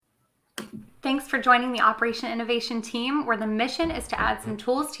thanks for joining the Operation Innovation team, where the mission is to add some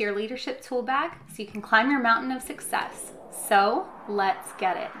tools to your leadership tool bag so you can climb your mountain of success. So let's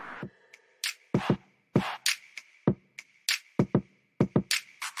get it.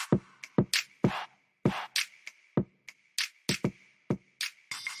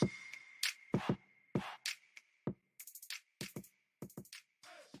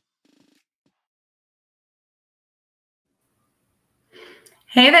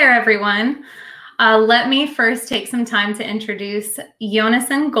 Hey there, everyone. Let me first take some time to introduce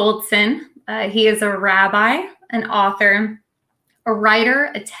Yonason Goldson. He is a rabbi, an author, a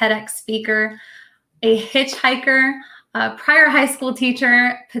writer, a TEDx speaker, a hitchhiker, a prior high school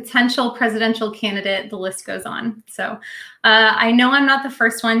teacher, potential presidential candidate, the list goes on. So I know I'm not the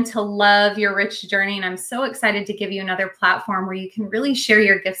first one to love your rich journey, and I'm so excited to give you another platform where you can really share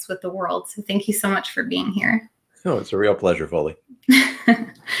your gifts with the world. So thank you so much for being here. Oh, it's a real pleasure, Foley.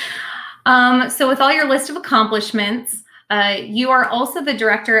 So with all your list of accomplishments, you are also the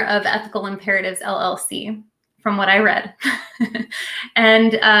director of Ethical Imperatives, LLC, from what I read.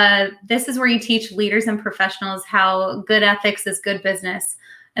 And this is where you teach leaders and professionals how good ethics is good business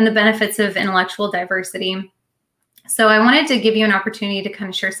and the benefits of intellectual diversity. So I wanted to give you an opportunity to kind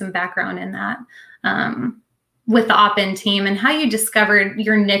of share some background in that with the OpIn team and how you discovered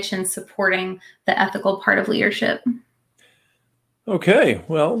your niche in supporting the ethical part of leadership. Okay,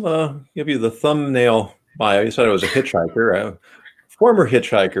 well, give you the thumbnail bio. You said I was a hitchhiker. A former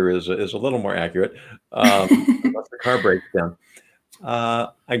hitchhiker is a little more accurate, unless the car breaks down.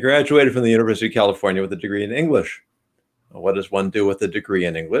 I graduated from the University of California with a degree in English. What does one do with a degree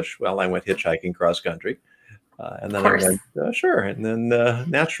in English? Well, I went hitchhiking cross country, and then I went and then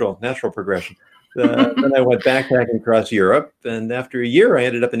natural progression. Then I went backpacking across Europe, and after a year, I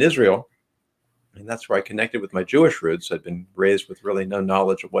ended up in Israel. And that's where I connected with my Jewish roots. I'd been raised with really no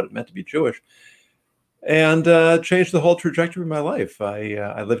knowledge of what it meant to be Jewish, and changed the whole trajectory of my life.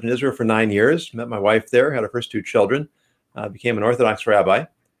 I lived in Israel for 9 years, met my wife there, had our first 2 children, became an Orthodox rabbi,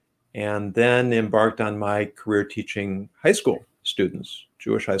 and then embarked on my career teaching high school students,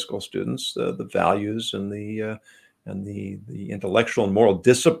 Jewish high school students, the values and the intellectual and moral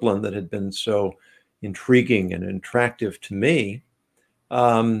discipline that had been so intriguing and attractive to me.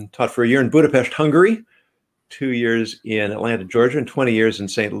 Taught for a year in Budapest, Hungary, 2 years in Atlanta, Georgia, and 20 years in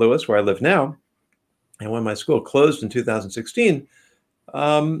St. Louis, where I live now. And when my school closed in 2016,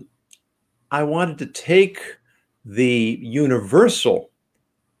 I wanted to take the universal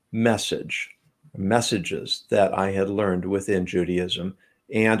messages that I had learned within Judaism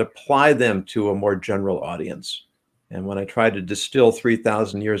and apply them to a more general audience. And when I tried to distill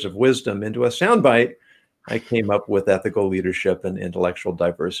 3,000 years of wisdom into a soundbite, I came up with ethical leadership and intellectual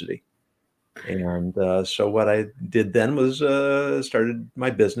diversity. And so what I did then was started my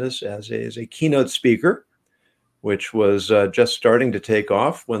business as a keynote speaker, which was just starting to take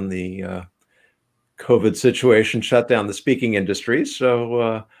off when the COVID situation shut down the speaking industry.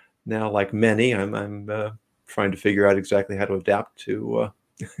 So now, like many, I'm trying to figure out exactly how to adapt to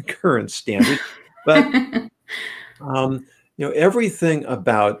current standards. But everything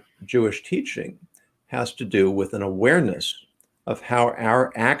about Jewish teaching has to do with an awareness of how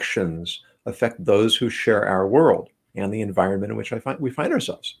our actions affect those who share our world and the environment in which we find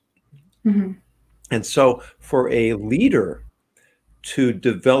ourselves. Mm-hmm. And so for a leader to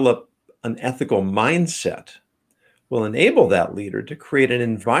develop an ethical mindset will enable that leader to create an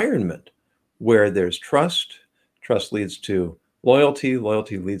environment where there's trust. Trust leads to loyalty.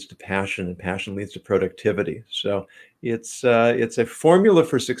 Loyalty leads to passion, and passion leads to productivity. So it's a formula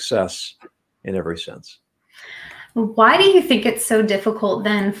for success in every sense. Why do you think it's so difficult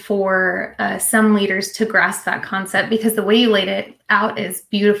then for some leaders to grasp that concept? Because the way you laid it out is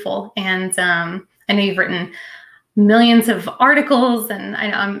beautiful. And I know you've written millions of articles, and I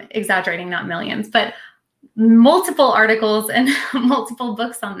know I'm exaggerating, not millions, but multiple articles and multiple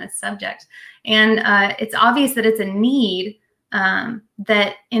books on this subject. And it's obvious that it's a need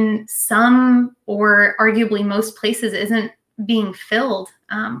that in some or arguably most places isn't being filled.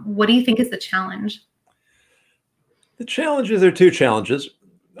 What do you think is the challenge? The challenges are 2 challenges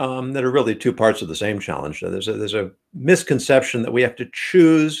that are really 2 parts of the same challenge. So there's a misconception that we have to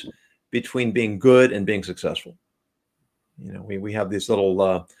choose between being good and being successful. We have these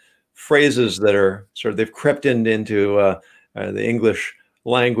little phrases that are they've crept into the English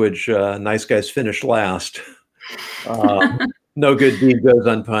language. Nice guys finish last. No good deed goes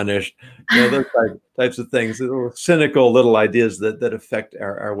unpunished. Those types of things, little cynical little ideas that affect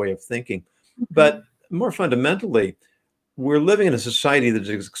our way of thinking. But more fundamentally, we're living in a society that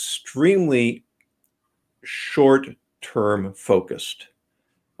is extremely short-term focused.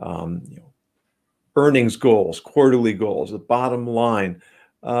 earnings goals, quarterly goals, the bottom line.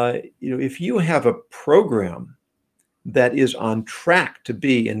 If you have a program that is on track to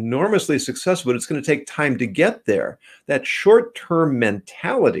be enormously successful, but it's going to take time to get there, that short-term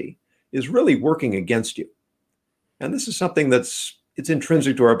mentality is really working against you. And this is something it's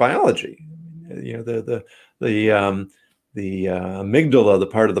intrinsic to our biology. The amygdala, the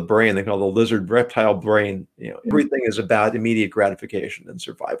part of the brain they call the lizard reptile brain, everything is about immediate gratification and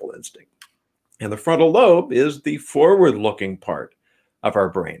survival instinct. And the frontal lobe is the forward-looking part of our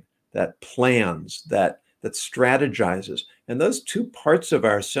brain that plans, that strategizes. And those two parts of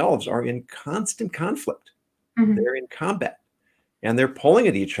ourselves are in constant conflict. Mm-hmm. They're in combat, and they're pulling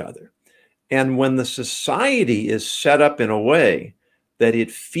at each other. And when the society is set up in a way that it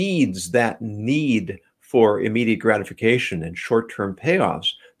feeds that need for immediate gratification and short-term payoffs,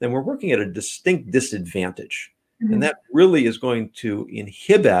 then we're working at a distinct disadvantage. Mm-hmm. And that really is going to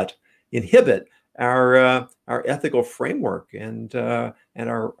inhibit our ethical framework and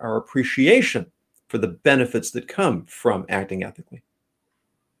our appreciation for the benefits that come from acting ethically.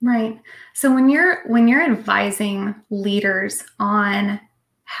 Right. So when you're advising leaders on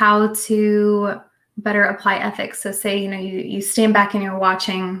how to better apply ethics, so say you stand back and you're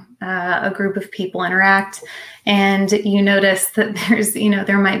watching a group of people interact, and you notice that there's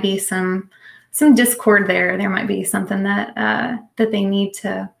there might be some discord there. There might be something that they need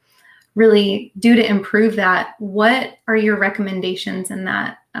to really do to improve that. What are your recommendations in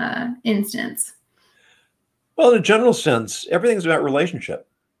that instance? Well, in a general sense, everything's about relationship.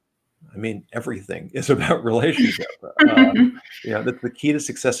 I mean, everything is about relationship. That's the key to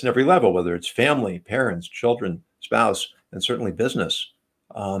success in every level, whether it's family, parents, children, spouse, and certainly business.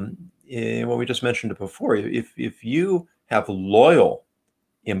 What we just mentioned before, if you have loyal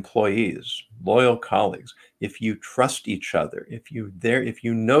employees, loyal colleagues, if you trust each other, if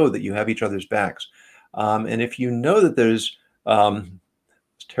you know that you have each other's backs, and if you know that there's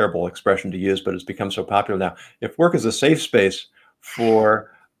it's a terrible expression to use, but it's become so popular now. If work is a safe space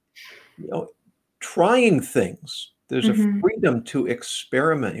for trying things, there's mm-hmm. a freedom to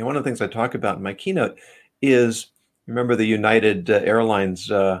experiment. One of the things I talk about in my keynote is, remember the United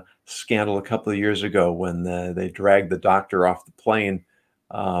Airlines scandal a couple of years ago when they dragged the doctor off the plane,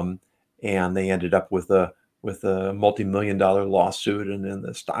 and they ended up with a multi-million-dollar lawsuit, and then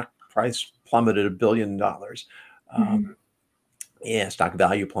the stock price plummeted $1 billion. Mm-hmm. Stock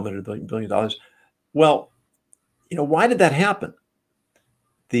value plummeted $1 billion. Well, why did that happen?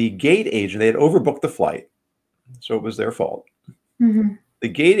 The gate agent, they had overbooked the flight, so it was their fault. Mm-hmm. The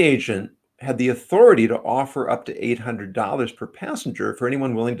gate agent had the authority to offer up to $800 per passenger for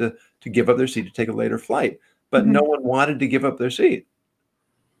anyone willing to give up their seat to take a later flight, but mm-hmm. no one wanted to give up their seat.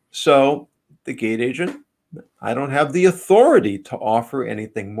 So the gate agent, I don't have the authority to offer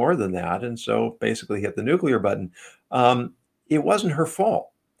anything more than that, and so basically hit the nuclear button. It wasn't her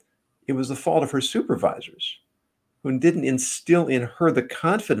fault. It was the fault of her supervisors, who didn't instill in her the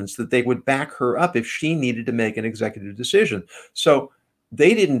confidence that they would back her up if she needed to make an executive decision. So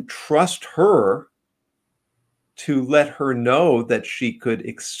they didn't trust her to let her know that she could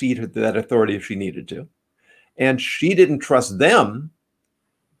exceed that authority if she needed to. And she didn't trust them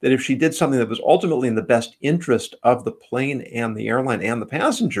that if she did something that was ultimately in the best interest of the plane and the airline and the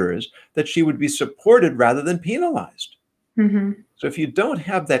passengers, that she would be supported rather than penalized. Mm-hmm. So if you don't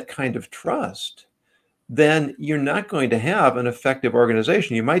have that kind of trust, then you're not going to have an effective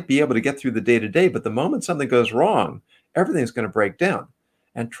organization. You might be able to get through the day-to-day, but the moment something goes wrong, everything's going to break down.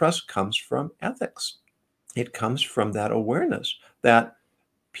 And trust comes from ethics. It comes from that awareness that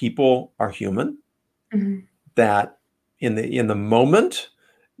people are human, mm-hmm. that in the moment,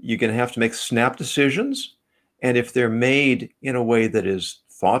 you're going to have to make snap decisions. And if they're made in a way that is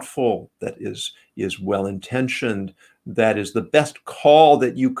thoughtful, that is well-intentioned, that is the best call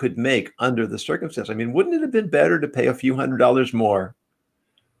that you could make under the circumstance. I mean, wouldn't it have been better to pay a few $100s more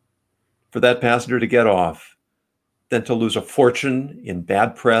for that passenger to get off than to lose a fortune in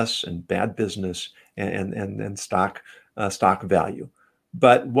bad press and bad business and stock value?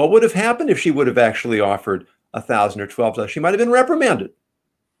 But what would have happened if she would have actually offered $1,000 or $1,200? She might have been reprimanded.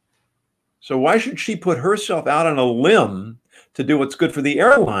 So why should she put herself out on a limb to do what's good for the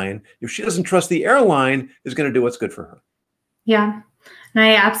airline if she doesn't trust the airline is going to do what's good for her? Yeah, and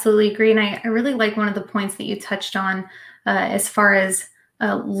I absolutely agree. And I really like one of the points that you touched on as far as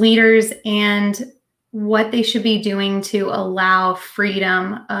leaders and what they should be doing to allow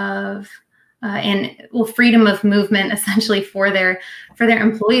freedom of freedom of movement essentially for their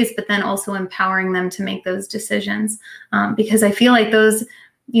employees, but then also empowering them to make those decisions. Because I feel like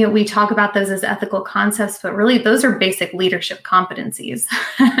we talk about those as ethical concepts, but really those are basic leadership competencies.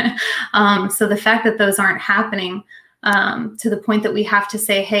 So the fact that those aren't happening to the point that we have to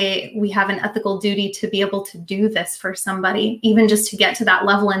say, hey, we have an ethical duty to be able to do this for somebody, even just to get to that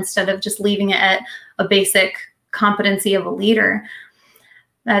level instead of just leaving it at a basic competency of a leader.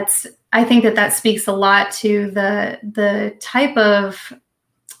 I think that speaks a lot to the type of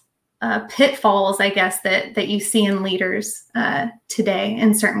pitfalls, I guess, that you see in leaders today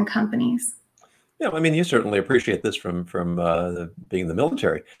in certain companies. Yeah, I mean, you certainly appreciate this from being in the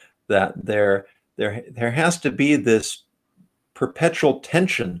military, that there has to be this perpetual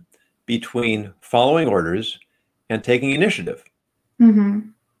tension between following orders and taking initiative. Mm-hmm.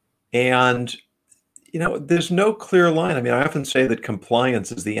 And there's no clear line. I mean, I often say that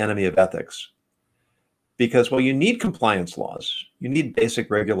compliance is the enemy of ethics. Because, well, you need compliance laws. You need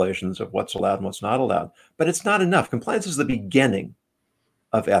basic regulations of what's allowed and what's not allowed. But it's not enough. Compliance is the beginning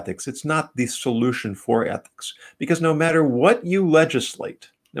of ethics. It's not the solution for ethics. Because no matter what you legislate,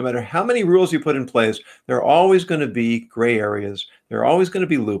 no matter how many rules you put in place, there are always going to be gray areas. There are always going to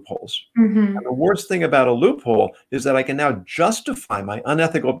be loopholes. Mm-hmm. And the worst thing about a loophole is that I can now justify my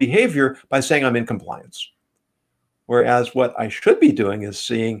unethical behavior by saying I'm in compliance. Whereas what I should be doing is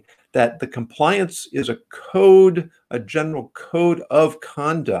seeing that the compliance is a code, a general code of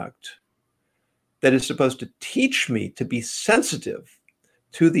conduct that is supposed to teach me to be sensitive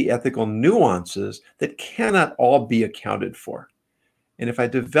to the ethical nuances that cannot all be accounted for. And if I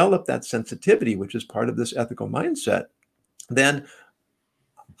develop that sensitivity, which is part of this ethical mindset, then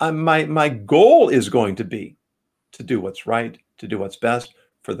my goal is going to be to do what's right, to do what's best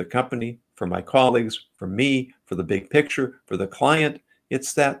for the company, for my colleagues, for me, for the big picture, for the client.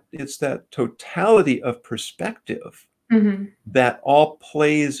 It's that totality of perspective Mm-hmm. that all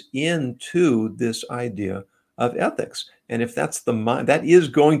plays into this idea of ethics. And if that's the mind, that is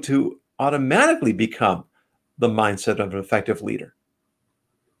going to automatically become the mindset of an effective leader.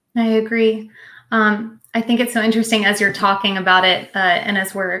 I agree. I think it's so interesting as you're talking about it, and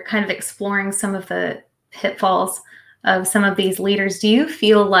as we're kind of exploring some of the pitfalls of some of these leaders. Do you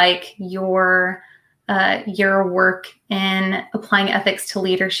feel like your work in applying ethics to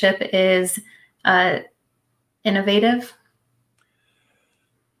leadership is innovative?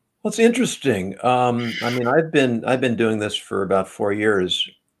 Well, it's interesting. I mean, I've been doing this for about 4 years,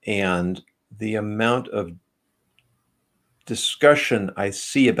 and the amount of discussion I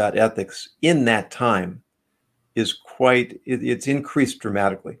see about ethics in that time is it's increased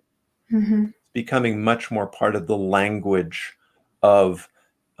dramatically. Mm-hmm. It's becoming much more part of the language of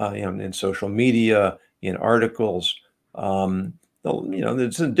in social media, in articles.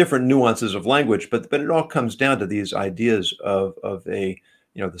 There's different nuances of language, but it all comes down to these ideas of the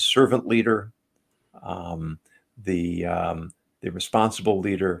servant leader, the responsible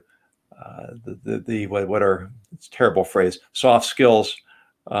leader, it's a terrible phrase, soft skills.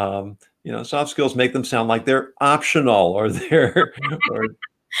 Soft skills make them sound like they're optional or they're,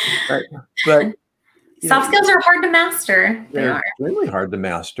 right? But soft skills are hard to master. They're really hard to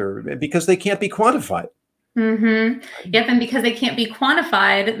master because they can't be quantified. Mm-hmm. Yep, and because they can't be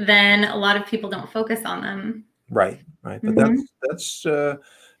quantified, then a lot of people don't focus on them. Right. But that's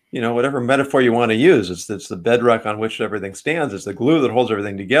whatever metaphor you want to use. It's the bedrock on which everything stands. It's the glue that holds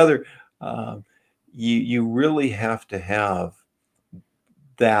everything together. You really have to have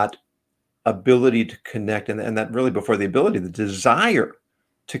that ability to connect, and that really before the ability, the desire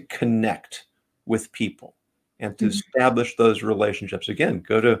to connect with people and to establish those relationships. Again,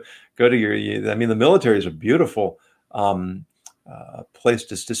 go to your. I mean, the military is a beautiful place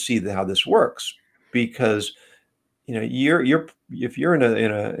to see how this works, because if you're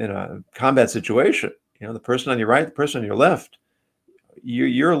in a combat situation, the person on your right, the person on your left,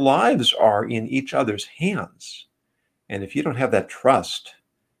 your lives are in each other's hands, and if you don't have that trust,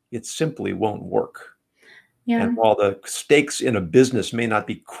 it simply won't work. Yeah. And while the stakes in a business may not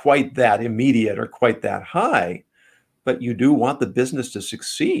be quite that immediate or quite that high, but you do want the business to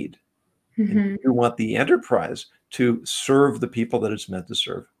succeed. Mm-hmm. And you want the enterprise to serve the people that it's meant to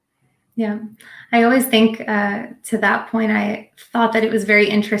serve. Yeah. I always think to that point, I thought that it was very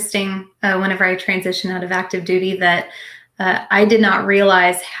interesting whenever I transitioned out of active duty that I did not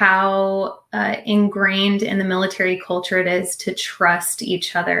realize how ingrained in the military culture it is to trust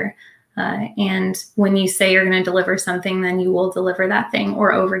each other. And when you say you're going to deliver something, then you will deliver that thing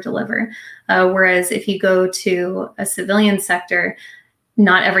or over deliver. Whereas if you go to a civilian sector,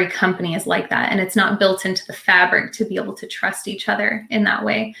 not every company is like that. And it's not built into the fabric to be able to trust each other in that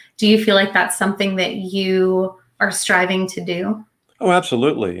way. Do you feel like that's something that you are striving to do? Oh,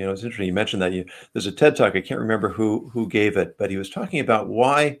 absolutely. It's interesting you mentioned that. There's a TED Talk, I can't remember who gave it, but he was talking about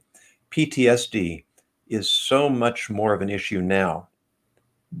why PTSD is so much more of an issue now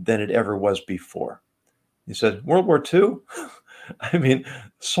than it ever was before. He said, World War II, I mean,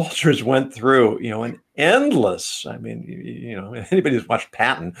 soldiers went through, an endless, I mean, anybody who's watched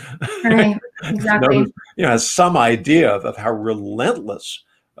Patton Right. Exactly. knows, has some idea of how relentless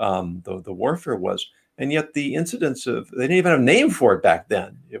the warfare was. And yet the incidence they didn't even have a name for it back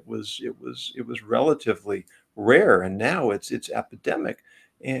then. It was relatively rare, and now it's epidemic.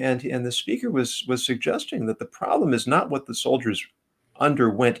 And the speaker was suggesting that the problem is not what the soldiers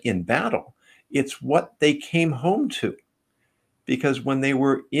underwent in battle, it's what they came home to. Because when they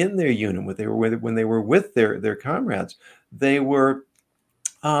were in their unit, when they were with their comrades, they were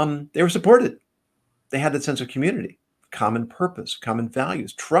supported. They had that sense of community, common purpose, common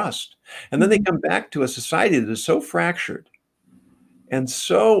values, trust. And then they come back to a society that is so fractured and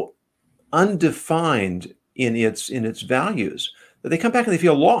so undefined in its values that they come back and they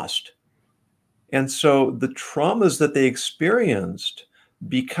feel lost. And so the traumas that they experienced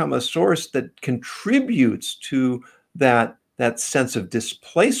become a source that contributes to that sense of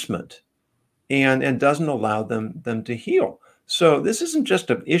displacement and doesn't allow them to heal. So this isn't just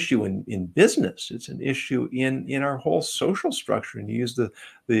an issue in business; it's an issue in our whole social structure. And you use the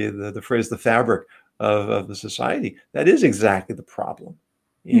phrase "the fabric of the society." That is exactly the problem,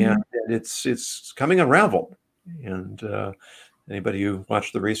 and it's coming unraveled. And anybody who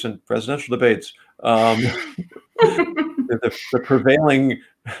watched the recent presidential debates, the prevailing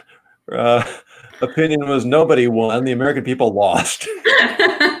opinion was nobody won; the American people lost.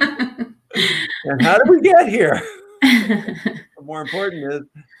 And how did we get here? More important is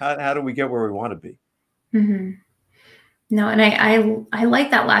how do we get where we want to be? Mm-hmm. No, and I like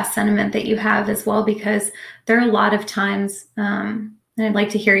that last sentiment that you have as well, because there are a lot of times, and I'd like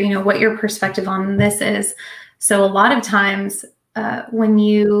to hear, what your perspective on this is. So a lot of times when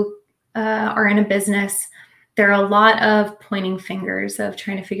you are in a business, there are a lot of pointing fingers of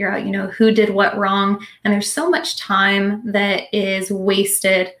trying to figure out, who did what wrong. And there's so much time that is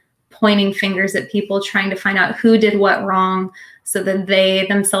wasted pointing fingers at people, trying to find out who did what wrong so that they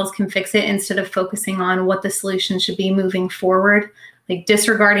themselves can fix it, instead of focusing on what the solution should be moving forward. Like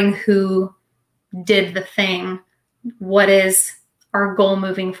disregarding who did the thing, what is our goal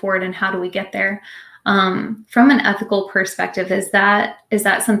moving forward and how do we get there? From an ethical perspective, is that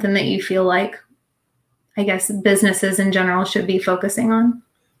something that you feel like, I guess, businesses in general should be focusing on?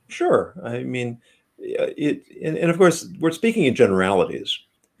 Sure. I mean, and of course, we're speaking in generalities.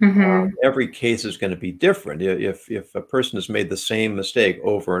 Every case is going to be different. If a person has made the same mistake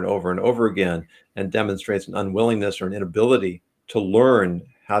over and over and over again and demonstrates an unwillingness or an inability to learn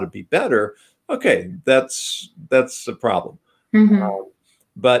how to be better, okay, that's a problem.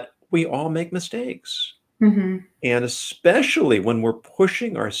 But we all make mistakes. And especially when we're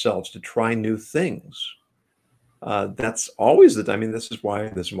pushing ourselves to try new things, that's always the time. I mean, this is why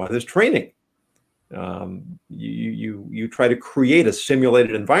there's training. You try to create a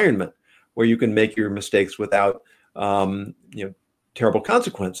simulated environment where you can make your mistakes without terrible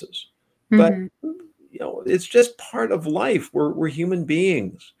consequences. But it's just part of life. We're human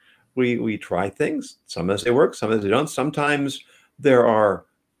beings. We try things. Sometimes they work, sometimes they don't. Sometimes there are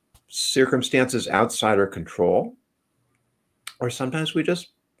circumstances outside our control, or sometimes we just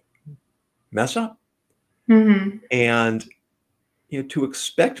mess up. And to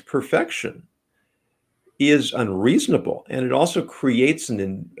expect perfection is unreasonable, and it also creates an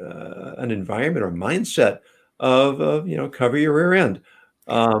environment or mindset of cover your rear end.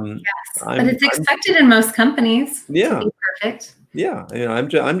 Yes, but it's expected in most companies. Yeah, to be perfect. Yeah,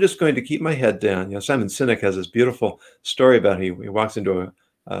 I'm just going to keep my head down. Simon Sinek has this beautiful story about he walks into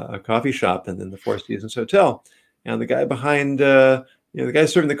a coffee shop in the Four Seasons Hotel, and the guy behind the guy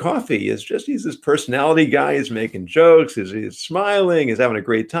serving the coffee he's this personality guy. He's making jokes, he's smiling, he's having a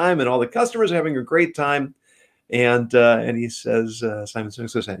great time, and all the customers are having a great time. And he says, Simon Sinek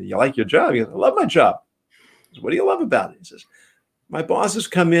says, "You like your job?" He goes, "I love my job." He says, "What do you love about it?" He says, "My bosses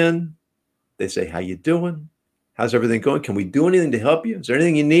come in, they say, 'How you doing? How's everything going? Can we do anything to help you? Is there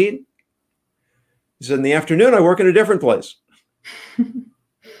anything you need?' He said, 'In the afternoon, I work in a different place.'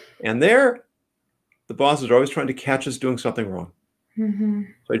 And there, the bosses are always trying to catch us doing something wrong.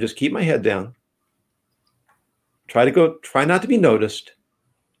 So I just keep my head down, try not to be noticed,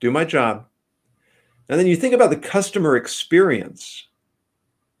 do my job. And then you think about the customer experience.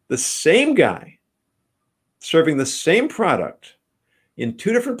 The same guy serving the same product in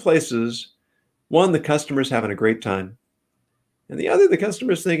two different places. One, the customer's having a great time. And the other, the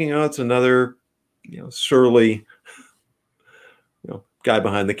customer's thinking, oh, it's another, surly, guy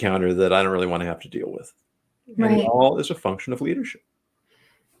behind the counter that I don't really want to have to deal with. And it Right. all is a function of leadership.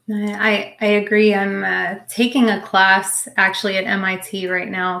 I agree. I'm taking a class actually at MIT right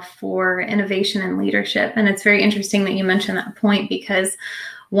now for innovation and leadership, and it's very interesting that you mentioned that point, because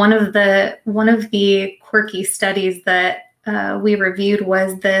one of the quirky studies that we reviewed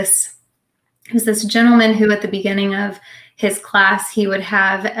was this gentleman who at the beginning of his class he would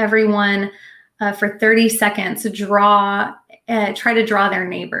have everyone for 30 seconds try to draw their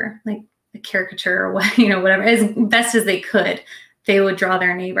neighbor, like a caricature or what, whatever, as best as they could. They would draw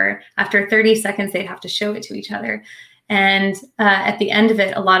their neighbor. After 30 seconds, they'd have to show it to each other. And at the end of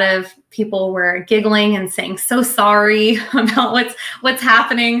it, a lot of people were giggling and saying, "So sorry" about what's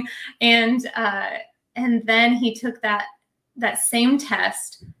happening. And then he took that same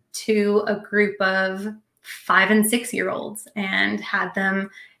test to a group of 5 and 6 year olds and had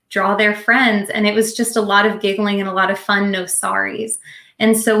them draw their friends. And it was just a lot of giggling and a lot of fun, no sorries.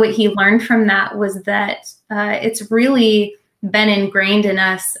 And so what he learned from that was that it's really been ingrained in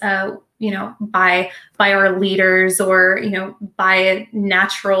us, by our leaders, or by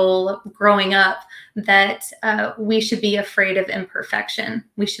natural growing up, that we should be afraid of imperfection.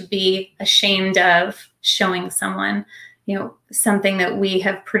 We should be ashamed of showing someone, something that we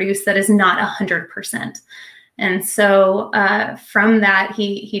have produced that is not 100%. And so from that,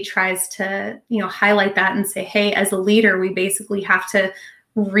 he tries to highlight that and say, hey, as a leader, we basically have to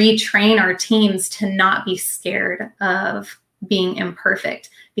retrain our teams to not be scared of being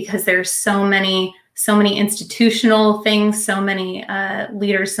imperfect, because there's so many institutional things, so many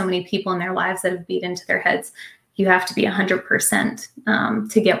leaders, so many people in their lives that have beat into their heads. You have to be 100%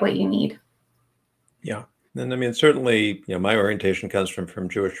 to get what you need. Yeah. And I mean, certainly, my orientation comes from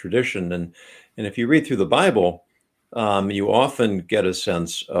Jewish tradition. And if you read through the Bible, you often get a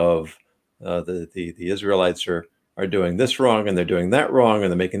sense of the Israelites are doing this wrong, and they're doing that wrong,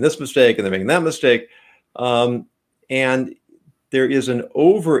 and they're making this mistake, and they're making that mistake. And there is an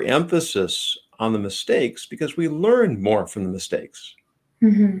overemphasis on the mistakes because we learn more from the mistakes.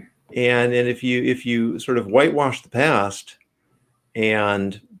 Mm-hmm. And if you sort of whitewash the past,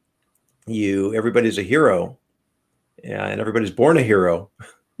 and everybody's a hero, and everybody's born a hero,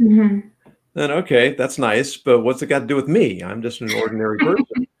 mm-hmm. then okay, that's nice, but what's it got to do with me? I'm just an ordinary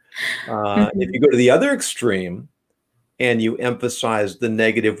person. Mm-hmm. If you go to the other extreme and you emphasize the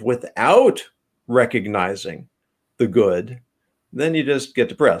negative without recognizing the good, then you just get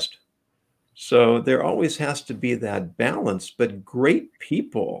depressed. So there always has to be that balance. But great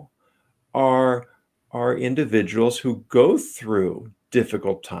people are individuals who go through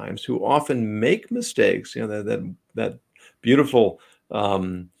difficult times, who often make mistakes. That beautiful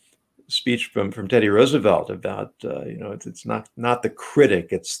speech from Teddy Roosevelt about it's not the critic,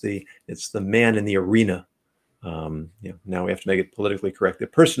 it's the man in the arena. Now we have to make it politically correct. The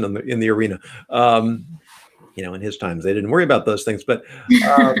person in the arena. In his times they didn't worry about those things, but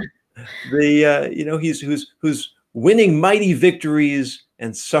who's winning mighty victories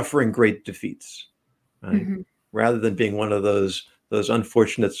and suffering great defeats, right? Mm-hmm. Rather than being one of those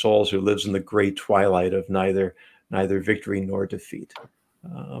unfortunate souls who lives in the gray twilight of neither victory nor defeat.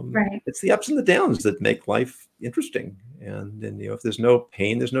 Right. It's the ups and the downs that make life interesting. And if there's no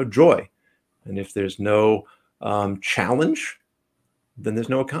pain, there's no joy. And if there's no challenge, then there's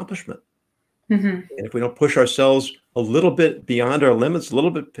no accomplishment. Mm-hmm. And if we don't push ourselves a little bit beyond our limits, a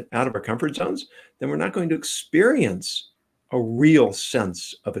little bit out of our comfort zones, then we're not going to experience a real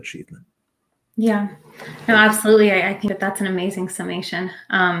sense of achievement. Yeah, no, absolutely. I think that's an amazing summation.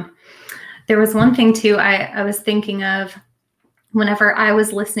 There was one thing too, I was thinking of whenever I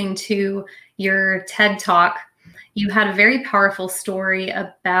was listening to your TED Talk. You had a very powerful story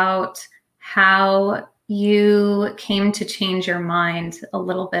about how you came to change your mind a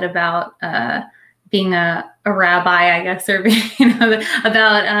little bit about being a rabbi, I guess, or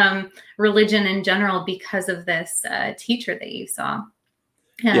about religion in general because of this teacher that you saw.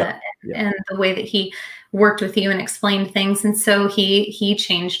 And the way that he worked with you and explained things. And so he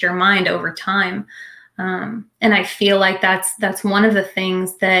changed your mind over time. And I feel like that's one of the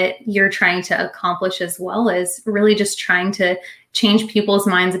things that you're trying to accomplish as well, is really just trying to change people's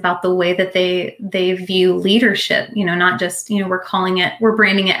minds about the way that they view leadership, not just, we're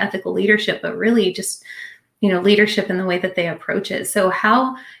branding it ethical leadership, but really just, leadership in the way that they approach it. So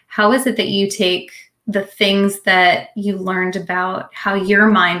how is it that you take the things that you learned about how your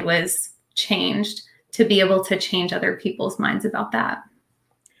mind was changed to be able to change other people's minds about that?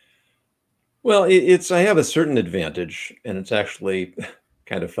 Well, I have a certain advantage, and it's actually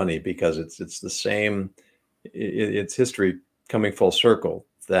kind of funny because it's the same. It's history coming full circle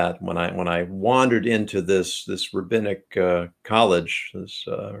that when I wandered into this rabbinic college, this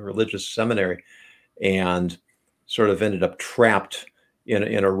religious seminary, and sort of ended up trapped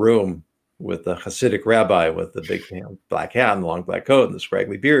in a room with a Hasidic rabbi with the big black hat and the long black coat and the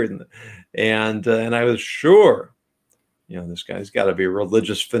scraggly beard, and I was sure, this guy's got to be a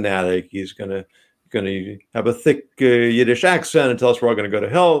religious fanatic. He's gonna have a thick Yiddish accent and tell us we're all going to go to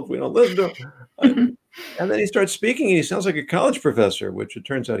hell if we don't listen to him. And then he starts speaking and he sounds like a college professor, which it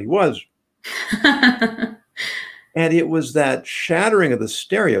turns out he was. And it was that shattering of the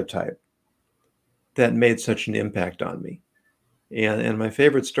stereotype that made such an impact on me. And my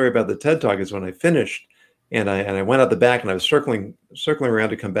favorite story about the TED Talk is when I finished and I went out the back and I was circling around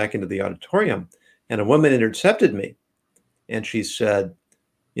to come back into the auditorium, and a woman intercepted me. And she said,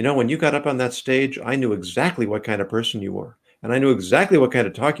 when you got up on that stage, I knew exactly what kind of person you were. And I knew exactly what kind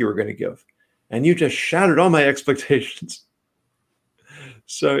of talk you were going to give. And you just shattered all my expectations.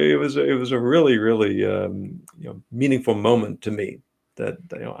 So it was a really, really meaningful moment to me that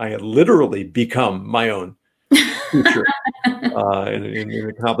I had literally become my own teacher in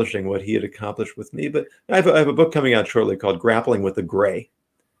accomplishing what he had accomplished with me. But I have a book coming out shortly called Grappling with the Gray.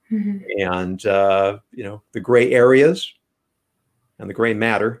 Mm-hmm. And, the gray areas and the gray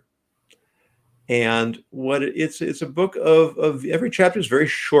matter. And it's a book of every chapter is very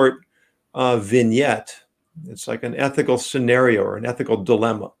short vignette. It's like an ethical scenario or an ethical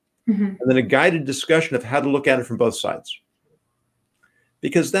dilemma. Mm-hmm. And then a guided discussion of how to look at it from both sides.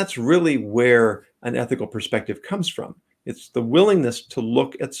 Because that's really where an ethical perspective comes from. It's the willingness to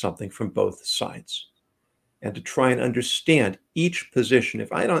look at something from both sides and to try and understand each position.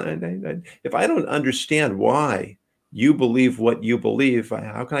 If I don't understand why you believe what you believe,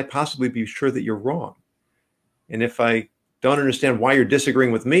 how can I possibly be sure that you're wrong? And if I don't understand why you're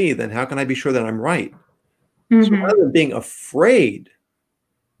disagreeing with me, then how can I be sure that I'm right? Mm-hmm. So rather than being afraid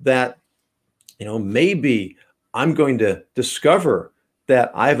that, maybe I'm going to discover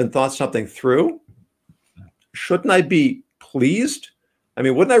that I haven't thought something through, shouldn't I be pleased? I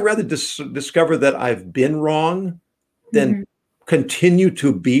mean, wouldn't I rather discover that I've been wrong than mm-hmm. continue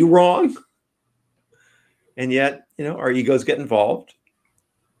to be wrong? And yet, our egos get involved,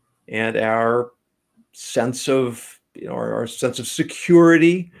 and our sense of, our sense of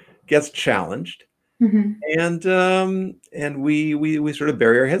security gets challenged, mm-hmm. and we sort of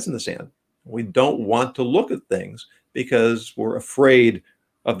bury our heads in the sand. We don't want to look at things because we're afraid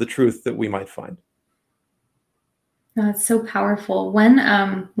of the truth that we might find. That's so powerful. When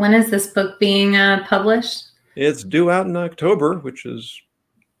is this book being published? It's due out in October, which is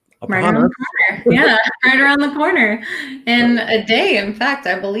right around the corner. Yeah, right around the corner. In a day, in fact,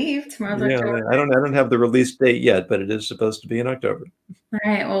 I believe tomorrow's October. I don't have the release date yet, but it is supposed to be in October. All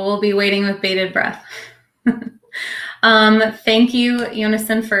right. Well, we'll be waiting with bated breath. Thank you,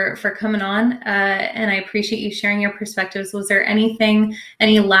 Yonason, for coming on, and I appreciate you sharing your perspectives. Was there any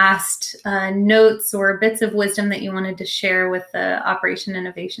last notes or bits of wisdom that you wanted to share with the Operation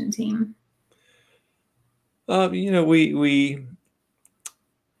Innovation team?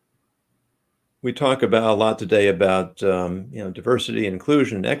 We talk about a lot today about diversity and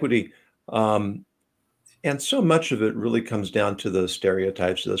inclusion and equity, and so much of it really comes down to those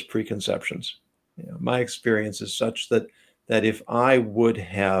stereotypes, those preconceptions. My experience is such that if I would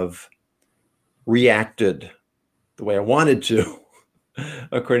have reacted the way I wanted to,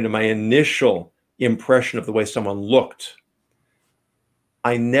 according to my initial impression of the way someone looked,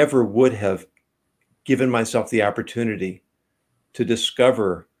 I never would have given myself the opportunity to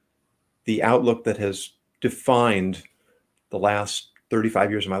discover the outlook that has defined the last 35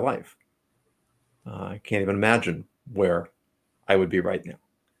 years of my life. I can't even imagine where I would be right now.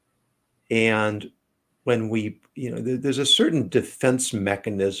 And when there's a certain defense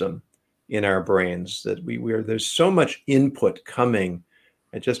mechanism in our brains that there's so much input coming.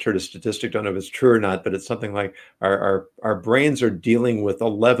 I just heard a statistic, don't know if it's true or not, but it's something like our brains are dealing with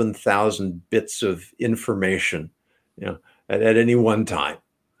 11,000 bits of information, at any one time.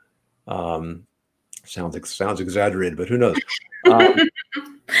 Sounds exaggerated, but who knows?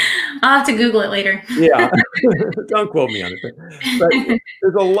 I'll have to Google it later. Yeah, don't quote me on it. But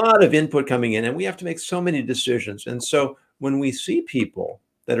there's a lot of input coming in, and we have to make so many decisions. And so when we see people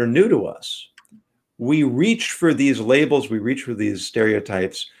that are new to us, we reach for these labels, we reach for these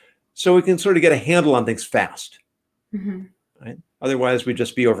stereotypes, so we can sort of get a handle on things fast. Mm-hmm. Right? Otherwise, we'd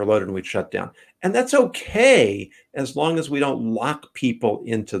just be overloaded and we'd shut down. And that's okay as long as we don't lock people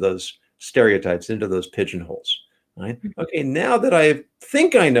into those stereotypes, into those pigeonholes. Right? Okay, now that I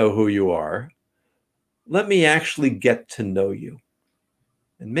think I know who you are, let me actually get to know you.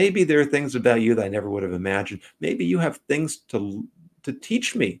 And maybe there are things about you that I never would have imagined. Maybe you have things to to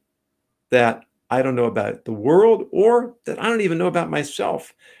teach me that I don't know about the world or that I don't even know about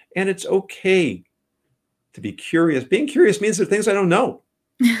myself. And it's okay to be curious. Being curious means there are things I don't know.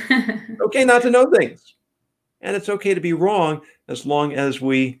 It's okay not to know things. And it's okay to be wrong as long as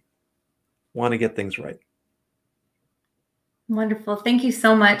we want to get things right. Wonderful. Thank you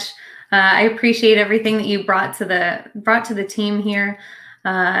so much. I appreciate everything that you brought to the team here.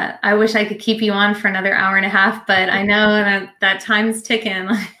 I wish I could keep you on for another hour and a half, but I know that time's ticking.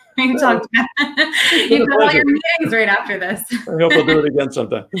 We talked about you've got all your meetings right after this. I hope we'll do it again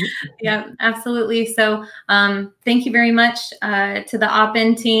sometime. Yeah, absolutely. So thank you very much to the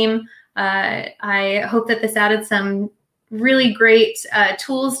Oppen team. I hope that this added some really great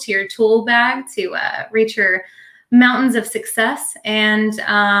tools to your tool bag to reach your mountains of success. And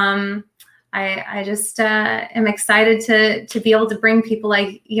I just am excited to be able to bring people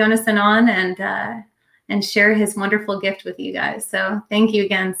like Jonathan on and share his wonderful gift with you guys. So thank you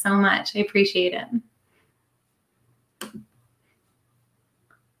again so much. I appreciate it.